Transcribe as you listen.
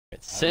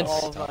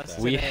Since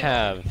we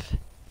have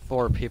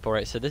 4 people,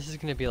 right? So this is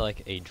gonna be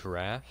like a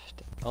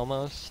draft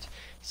almost.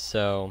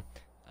 So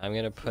I'm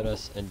gonna put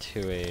us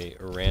into a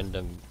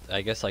random,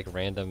 I guess like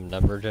random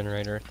number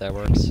generator if that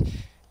works.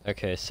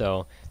 Okay,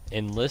 so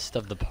in list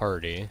of the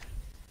party,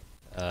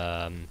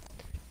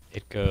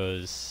 it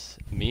goes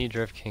me,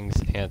 Drift Kings,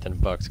 Anth, and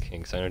Bucks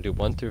King. So I'm gonna do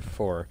 1 through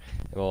 4,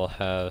 and we'll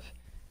have,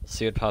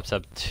 see what pops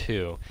up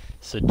 2.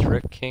 So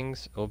Drift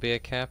Kings will be a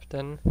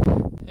captain,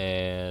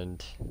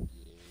 and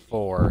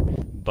 4,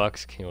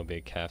 Bucks King will be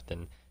a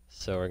captain.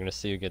 So we're gonna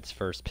see who gets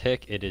first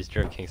pick. It is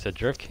Drift King. So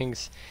Drift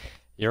Kings,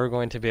 you're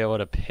going to be able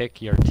to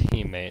pick your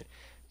teammate.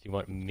 Do you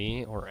want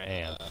me or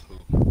Anth?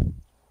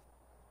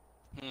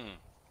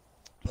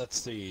 Let's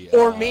see.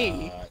 Or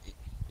me.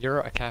 You're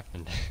a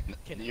captain.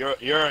 You're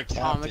a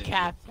captain. I'm a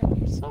captain.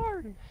 I'm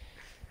sorry.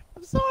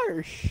 I'm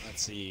sorry.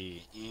 Let's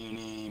see.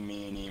 Eeny,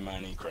 meeny,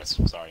 miny, Chris.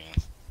 I'm sorry,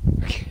 Anth.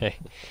 Okay.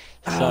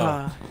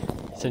 So,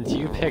 since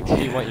you picked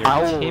who you want your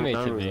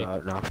teammate to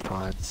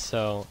be,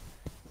 so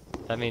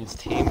that means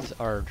teams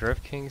are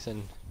Drift Kings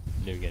and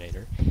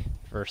Nougatinator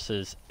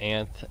versus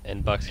Anth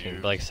and Bucks King.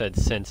 But like I said,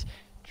 since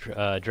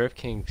Drift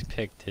King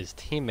picked his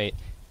teammate,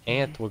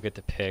 Anth will get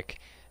to pick,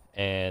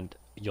 and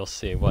you'll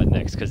see what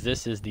next, because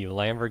this is the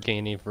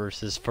Lamborghini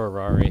versus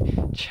Ferrari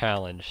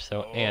challenge.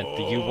 So, Anth,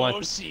 do you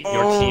want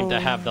your team to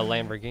have the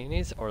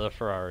Lamborghinis or the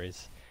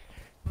Ferraris?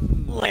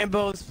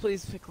 Lambos,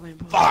 please pick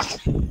Lambos.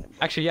 Fuck!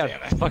 Actually,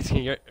 yeah, Bucks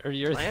King, you're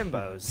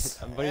Lambos.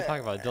 What are you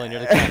talking about? Dylan,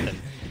 you're the captain.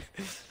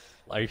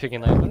 Are you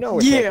picking Lambos? You know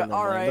we're taking the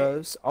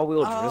Lambos.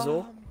 All-wheel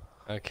drizzle.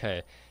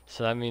 Okay,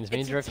 so that means me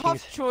and Drift It's a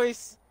Kings. tough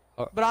choice,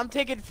 but I'm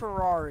taking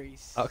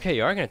Ferraris. Okay,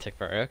 you are gonna take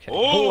Ferrari. Okay.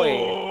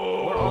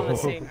 Boy, we're on the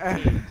same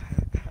team.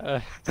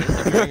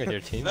 Disagreeing with your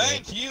team.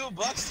 Thank you,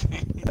 Bucks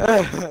King.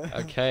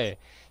 Okay,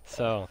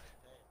 so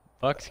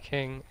Bucks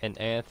King and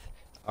Anth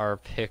are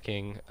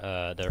picking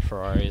their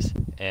Ferraris,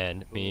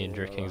 and me and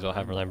Drift Kings will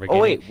have our Lamborghini. Oh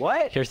wait,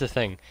 what? Here's the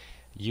thing: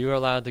 you're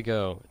allowed to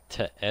go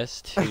to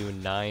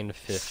S2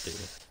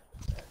 950.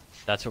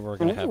 That's what we're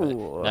gonna have.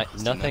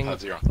 Nothing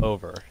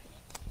over.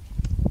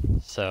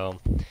 So.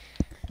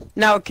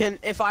 Now,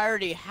 if I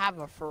already have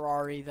a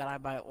Ferrari that I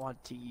might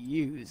want to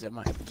use, am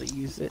I able to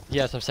use it?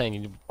 Yes, I'm saying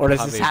you or does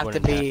probably this have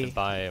wouldn't to be have to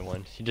buy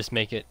one. You just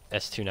make it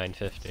S2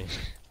 950.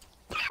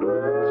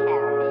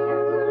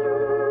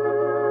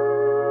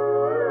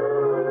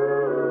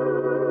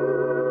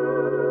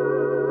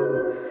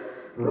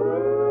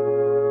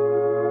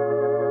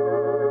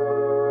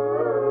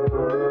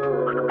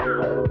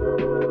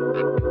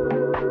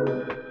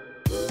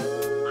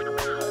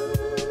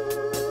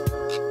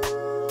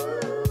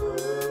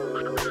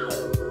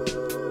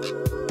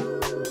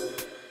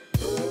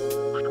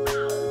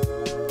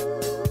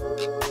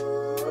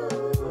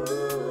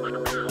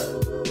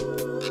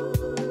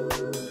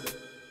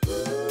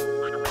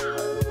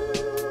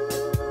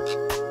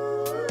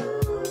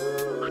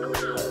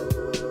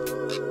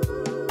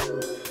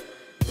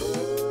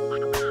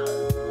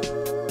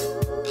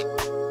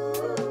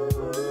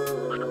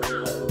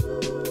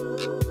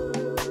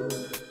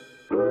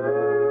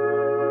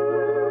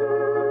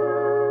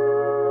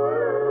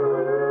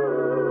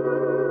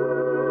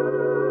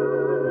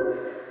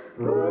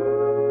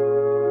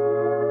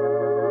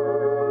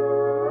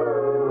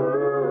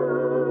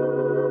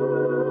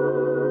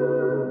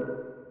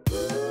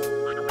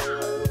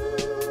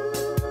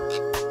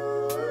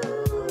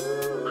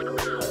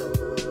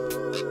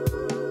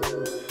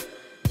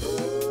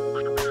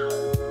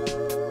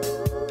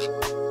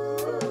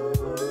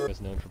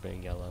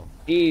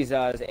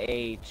 Jesus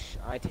H,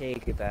 I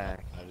take it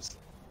back. I just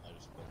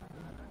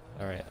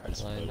Alright,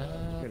 line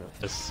up.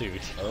 The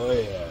suit. Oh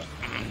yeah.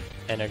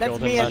 And a That's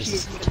golden me bunch.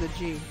 actually the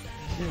G.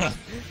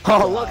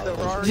 Oh look, the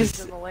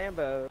Ferraris and the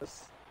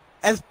Lambos.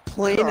 As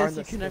plain as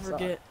you can ever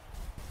get.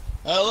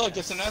 Oh look,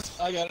 it's an S.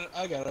 I got it.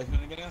 I'm gonna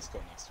get an Esco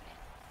next to me.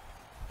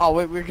 Oh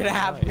wait, we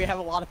have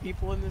a lot of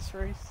people in this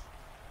race.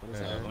 What is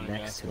that?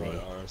 Next to me.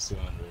 RS200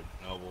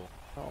 Noble.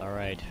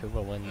 Alright, who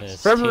will win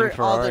this? Remember, Team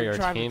Ferrari or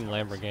Team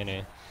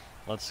Lamborghini?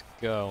 Let's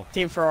go.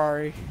 Team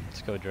Ferrari.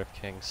 Let's go, Drift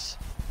Kings.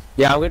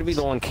 Yeah, I'm gonna be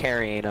the one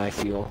carrying, I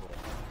feel.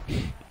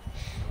 You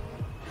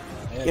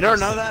don't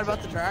know that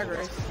about the drag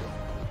race.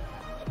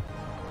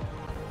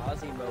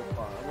 Aussie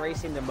Mopar. I'm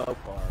racing the Mopar,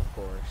 of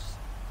course.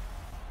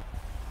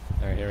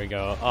 Alright, here we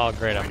go. Oh,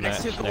 great, I'm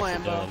next to the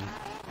Lambo.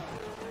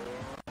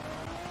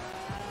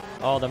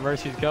 Oh, the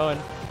Mercy's going.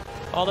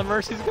 Oh, the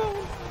Mercy's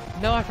going.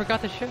 No, I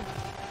forgot the shift.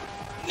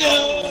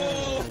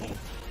 No!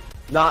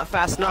 Not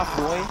fast enough,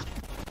 boy.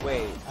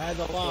 Wait. I had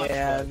the launch.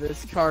 Yeah,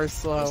 this car's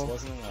slow. This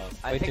wasn't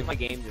enough. I think my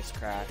game just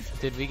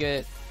crashed. Did we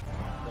get...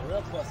 The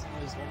real question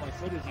is, will my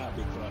footage not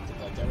be corrupted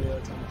like every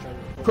other time I try to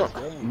record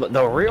this game? But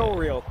the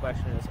real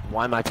question is,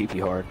 why my PP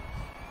hard?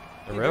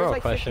 The real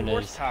question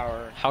is,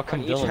 how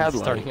come Dylan's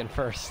starting in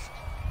first?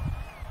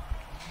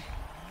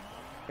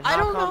 I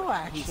don't know,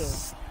 actually.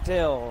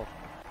 Still...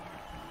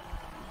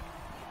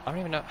 I don't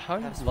even know, how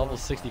did level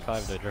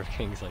 65 the Drift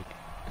Kings, like...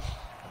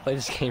 I played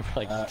this game for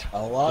like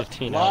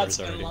 15 hours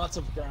already. And lots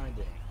of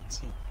grinding.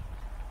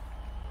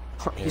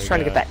 He's trying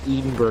to get that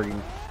Edinburgh.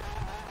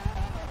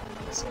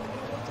 So,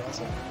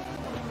 fantastic.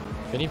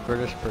 If any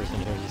British person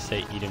hears you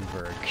say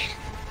Edinburgh,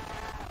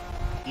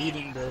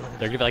 Edinburgh.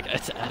 they're gonna be like,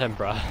 it's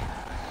Edinburgh.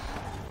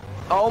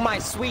 Oh my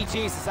sweet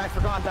Jesus! I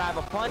forgot that I have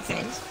a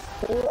punting.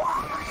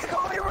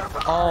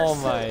 Oh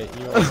my,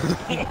 you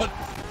are...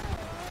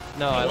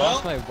 No, I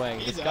lost my wing.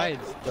 This guy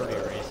is dirty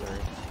racer.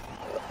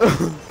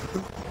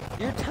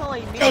 You're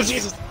telling me? Oh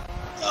Jesus!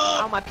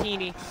 Oh my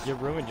peenie. You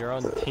ruined your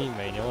own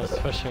teammate. You almost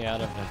pushed me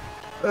out of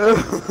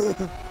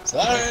it.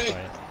 Sorry!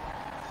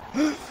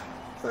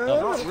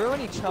 Don't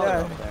ruin each other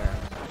up there.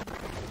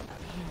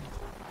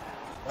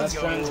 Best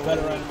friends,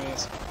 better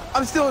enemies.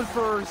 I'm still in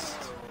first.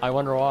 I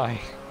wonder why.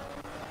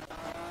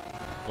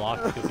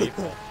 Block 2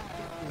 people.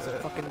 He's a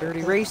fucking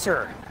dirty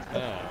racer.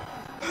 Yeah.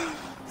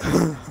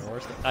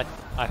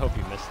 I hope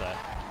you missed that.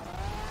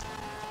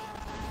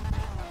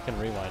 You can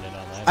rewind it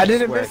on that. I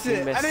didn't swear miss you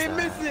it. missed I didn't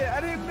that. miss it.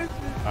 I didn't miss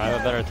it. I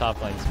have a better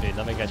top line speed.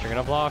 Let me guess, you're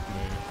gonna block me.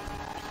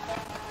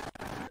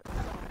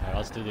 Alright,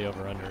 let's do the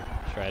over-under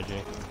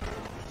strategy.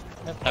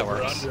 Yep, that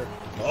works. Under.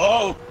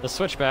 Oh! The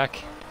switchback.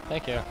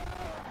 Thank you.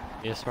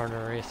 Be a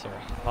smarter racer.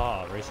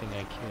 Ah, racing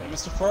IQ.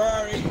 Mr.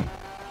 Ferrari!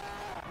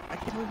 I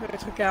can't believe I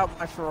took out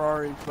my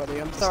Ferrari, buddy.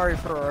 I'm sorry,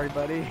 Ferrari,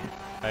 buddy.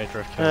 Alright,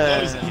 Drift King.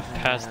 You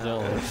passed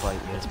Dylan.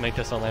 Let's make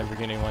this a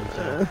Lamborghini one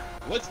too.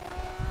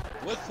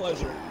 With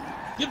pleasure.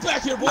 Get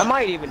back here, boy! I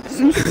might even just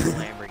switch to the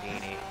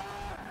Lamborghini.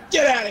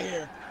 Get out of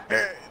here!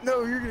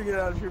 No, you're gonna get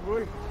out of here,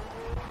 boy.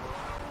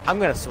 I'm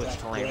gonna switch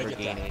to Did I get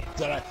Lamborghini. that?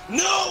 Did I?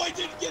 No, I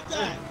didn't get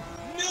that!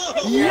 No!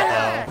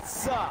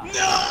 Yes!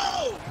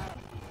 No!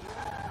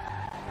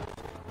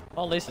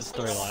 Well, at least it's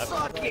 3 laps.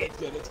 Suck it! It's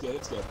good, it's good,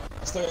 it's good.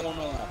 I still got one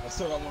more lap. I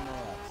still got one more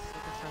lap.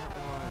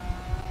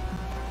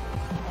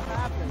 What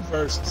happened?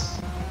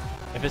 First.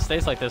 If it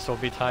stays like this, we'll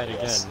be tied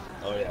Yes. again.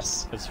 Oh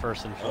yes. It's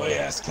first and fourth. Oh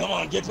yes, come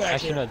on, get back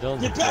Actually, here. no,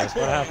 Dylan's Get in back first.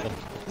 here. What happened?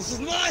 This is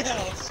my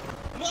house!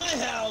 My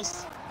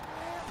house!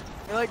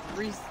 You like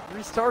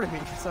restarted me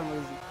for some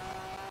reason.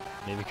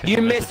 Maybe 'cause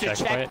You missed missed a a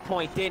checkpoint.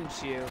 checkpoint,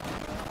 didn't you?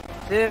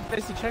 Didn't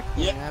finish the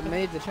checkpoint. Yeah. I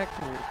made the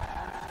checkpoint.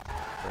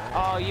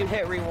 Oh, you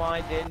hit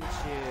rewind, didn't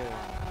you?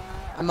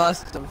 I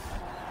must have.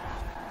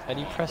 How do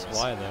you press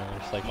Y though?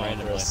 Just like Come on,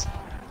 randomly. Chris.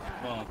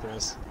 Come on,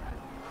 Chris.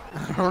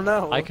 I don't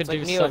know. I could like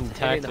do Neo some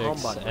hitting the home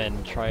tactics button.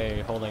 and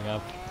try holding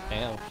up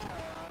amp.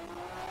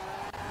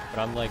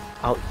 But I'm like,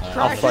 I'll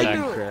Crash fight into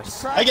you, it.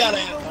 Chris. Crash I got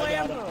into him! the I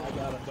got him! Lambo. I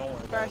got him! Don't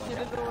worry. Crash into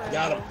the Lambo. I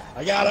got him!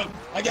 I got him!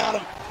 I got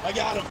him! I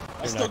got him!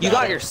 I still not- You got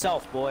got him!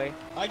 yourself, boy.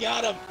 I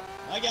got him!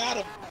 I got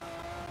him!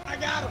 I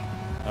got him!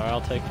 alright,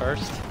 I'll take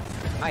first.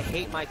 I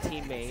hate my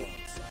teammate.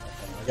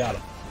 I got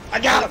him! I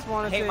got him!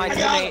 I hate my I got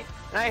teammate. him.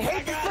 And I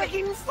hate the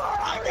freaking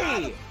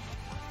Ferrari!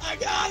 I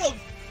got him!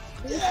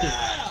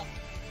 Yeah!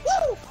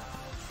 Woo!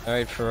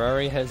 Alright,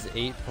 Ferrari has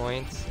 8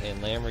 points and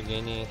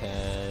Lamborghini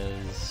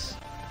has...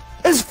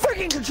 This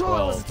freaking controller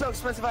 12. wasn't so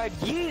expensive, I'd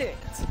eat it!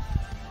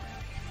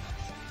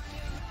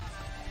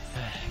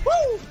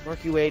 Woo!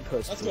 Murky Wade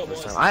posted Let's go, for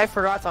boys. some. I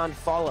forgot to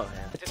unfollow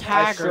him. I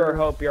tagger. sure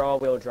hope you're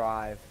all-wheel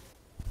drive.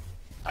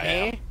 I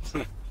am.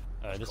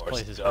 this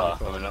place is really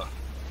cool.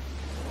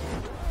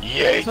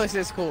 Yay! This place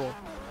is cool.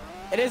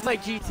 It is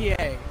like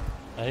GTA.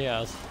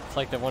 Yeah, it's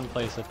like that one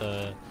place with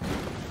the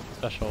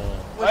special...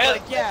 With yeah.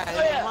 like, yeah,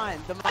 Oh, yeah. the mine.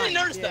 The mine. I didn't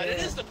notice yeah, that. It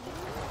yeah. is the.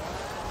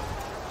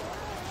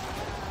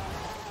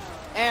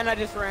 And I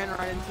just ran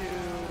right into.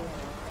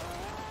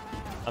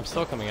 I'm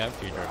still coming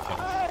after you, Drift King.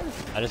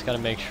 I just gotta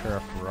make sure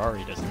a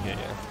Ferrari doesn't get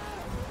you.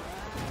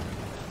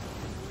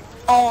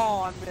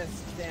 Oh, I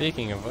missed. Damn.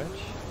 Speaking of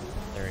which,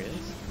 there he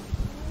is.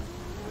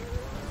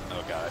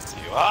 Oh god, I see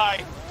you.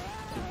 Hi!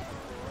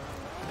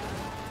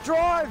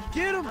 Drive,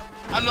 get him.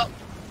 I'm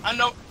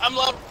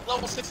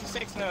level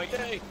 66 now.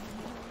 Yay!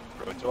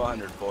 Road to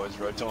 100, boys.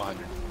 Road to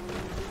 100.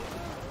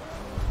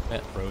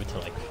 That road to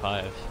like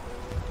 5.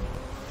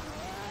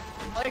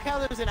 I like how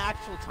there's an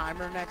actual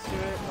timer next to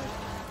it.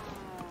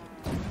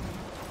 Like,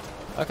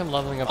 How come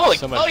leveling up Oh, is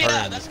so much yeah,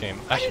 harder in this game?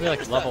 I should be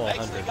like level I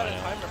actually 100 got by a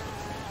now. timer.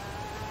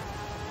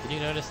 Did you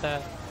notice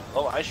that?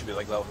 Oh, I should be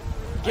like level.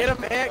 get him,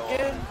 man, get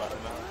him.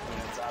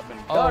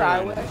 Oh, God, I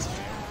and wish.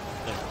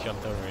 just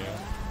jumped over you.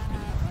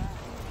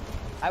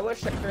 I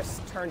wish that Chris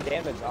turned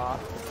damage off.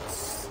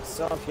 It's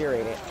so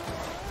infuriating.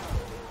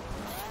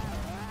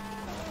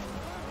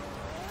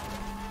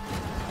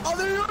 Oh,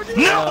 there you are.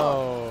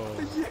 No!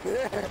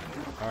 Yeah.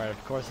 Alright,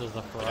 of course there's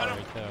the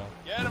Ferrari too.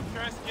 Get him,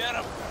 Chris. Get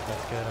him.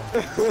 Let's get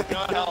him. You know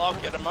what? Hell, I'll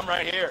get him. I'm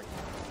right here.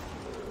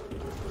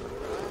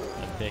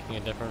 I'm taking a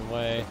different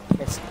way.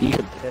 You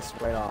could piss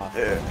right off.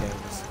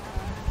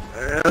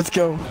 Let's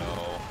go.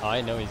 No.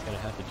 I know he's gonna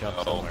have to jump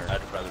No, somewhere.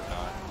 I'd rather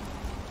not.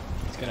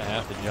 He's gonna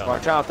have to jump.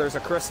 Watch out, there's a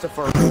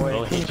Christopher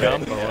Will boy. he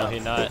jump or will he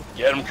not?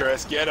 Get him,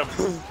 Chris. Get him.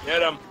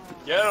 Get him.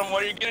 Get him.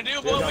 What are you gonna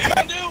do, boy? What are you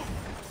gonna do?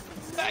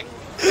 Stack.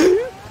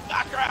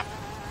 Ah, crap.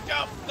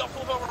 Go. Don't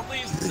flip over,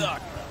 please.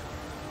 Suck.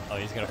 Oh,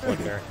 he's gonna flip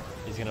here.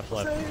 He's gonna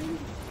flip.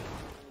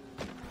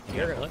 He's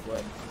You're gonna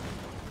flip.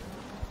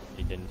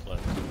 He didn't flip.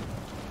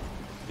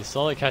 He's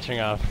slowly catching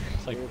up.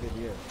 It's like Neither did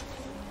you.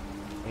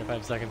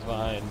 25 seconds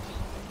behind.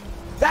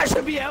 That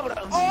should be able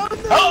to. Oh no!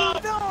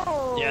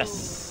 Oh! No!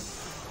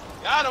 Yes!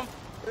 Got him.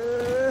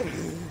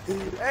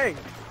 Hey,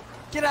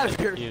 get out of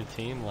here. You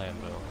Team Lambo.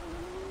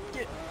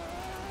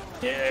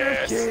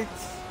 Yes. Drift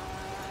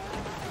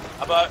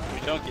How about we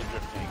don't get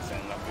drift kings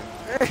and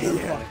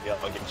Yeah.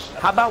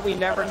 How about we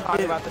never talk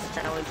about this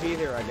challenge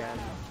either again?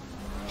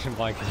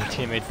 Why? Because your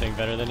teammates think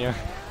better than you?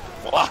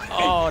 Why?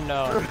 Oh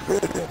no.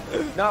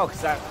 No,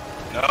 because I...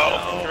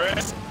 No,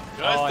 Chris.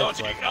 Oh, Don't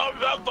you know?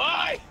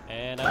 Bye.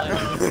 And I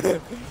like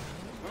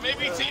We may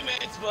be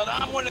teammates, but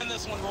I'm winning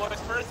this one, boys.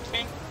 First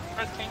king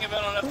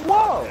event on F1.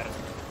 Whoa!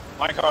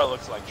 My car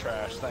looks like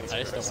trash. Thanks, I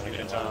just Chris. don't You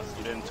wanna didn't get turn. lost.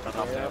 You didn't turn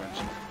off Yeah. damage.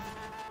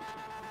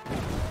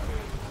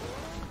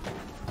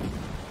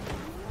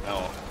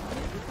 No.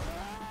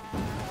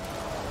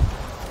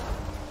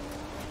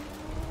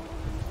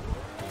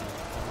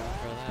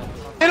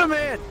 Get him,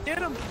 man! Get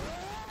him!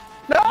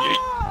 No!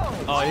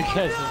 Oh, you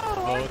guys just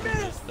no, I both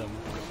missed. missed them.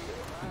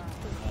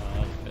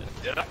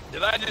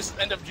 Did I just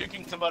end up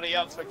juking somebody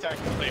out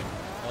spectacularly?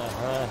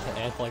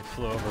 Ant like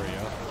flew over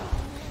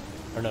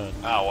you. Or no,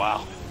 Oh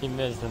wow. he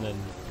missed and then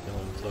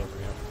Dylan flew over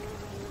you.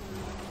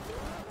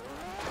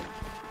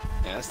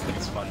 Yeah, this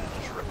thing's fun to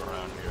just rip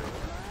around here.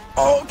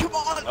 Oh, come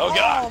on! Oh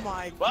god! Oh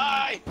my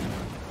Bye!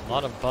 A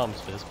lot of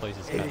bumps, but this place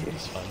is kind of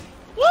just fun.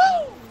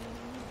 Woo!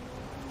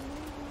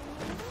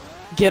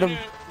 Get him!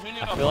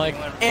 I feel like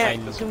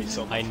And-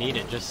 I need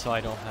it just so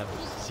I don't have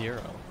 0.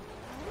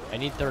 I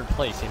need 3rd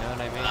place, you know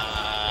what I mean?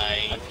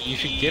 You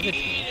should give it to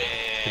me.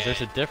 Because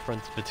there's a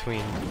difference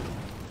between,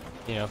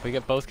 you know, if we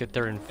both get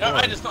 3rd and 4th. No,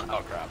 I just don't.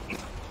 Oh crap.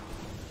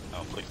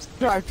 Oh please.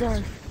 Drive!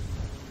 You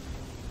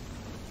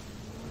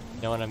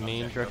know what I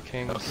mean, Drift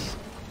Kings?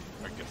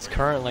 It's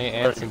currently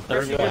Ant's in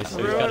 3rd place, so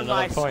he's got Ruined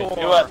my another point. score.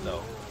 Where you at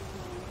though?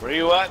 Where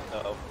you at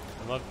though?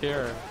 I'm up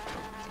here.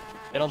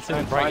 They don't see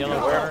the bright yellow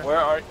car. Where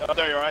are you? Oh,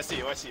 there you are. I see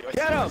you. I see you. I see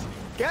Get you. him!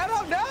 Get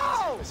him! No!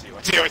 I see you.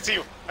 I see you. I see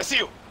you. I see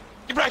you.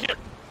 Get back here.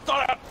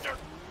 Start out.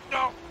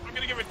 No, I'm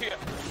gonna give it to you.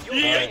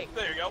 Yeah. Alright.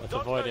 There you go. Let's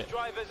avoid it.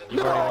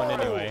 You've already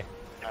won anyway.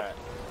 Alright.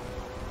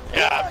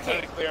 Yeah, I'm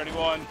technically already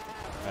won.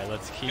 Alright,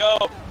 let's keep. Go.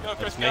 Go,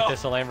 Chris, Let's go. make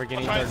this a Lamborghini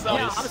I'll try 3rd to sell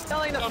Yeah, this. I'm place.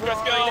 selling the Go, Chris,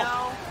 Ferrari go.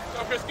 now. Go,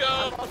 Chris, I'm go.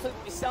 also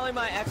selling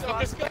my Chris,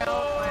 Xbox go.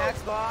 account, my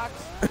Xbox.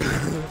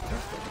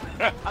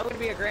 I'm gonna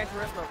be a Gran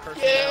Turismo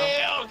person now.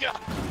 Yeah. Oh god.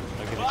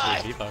 I'll give Bye.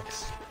 you 2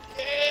 V-Bucks.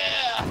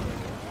 Yeah.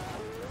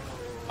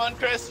 Come on,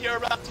 Chris. You're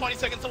about 20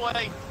 seconds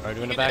away. Alright,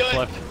 doing a You can do it.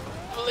 backflip.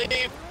 I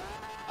believe.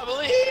 I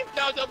believe.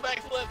 No, don't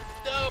backflip.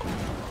 No.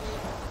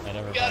 I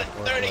never You got it.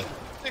 backflip. 30.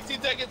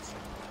 16 seconds.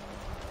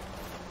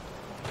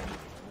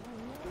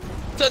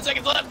 10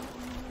 seconds left.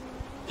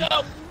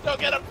 No. Don't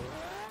get him.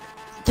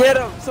 Get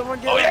him! Someone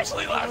get him! Oh, he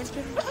actually Someone left.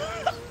 get him.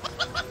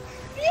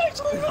 He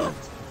actually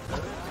left.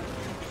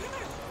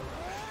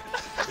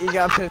 He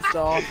got pissed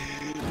off.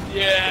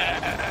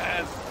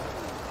 Yes.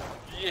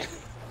 Yeah.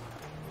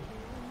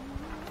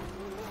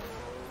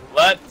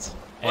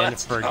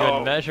 Let's For go.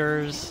 good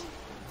measures,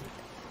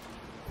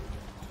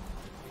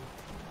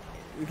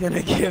 You're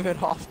gonna give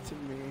it off to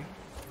me.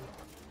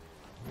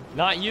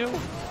 not you.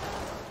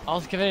 I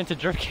was giving it to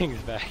Drift Kings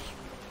back.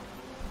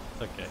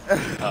 It's okay.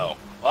 Oh.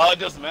 Well, it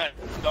doesn't matter.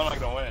 I'm not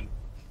gonna win.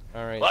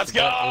 Alright, Let's so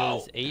that go!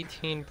 is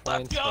 18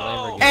 points for go!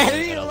 Lamborghini And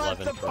and he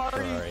left 11 the for party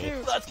Ferrari.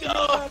 too! Let's He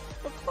go!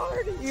 left the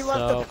party! He left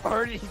So- the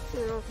party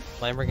too!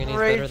 Lamborghini's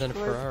Rage better than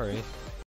quit. Ferrari.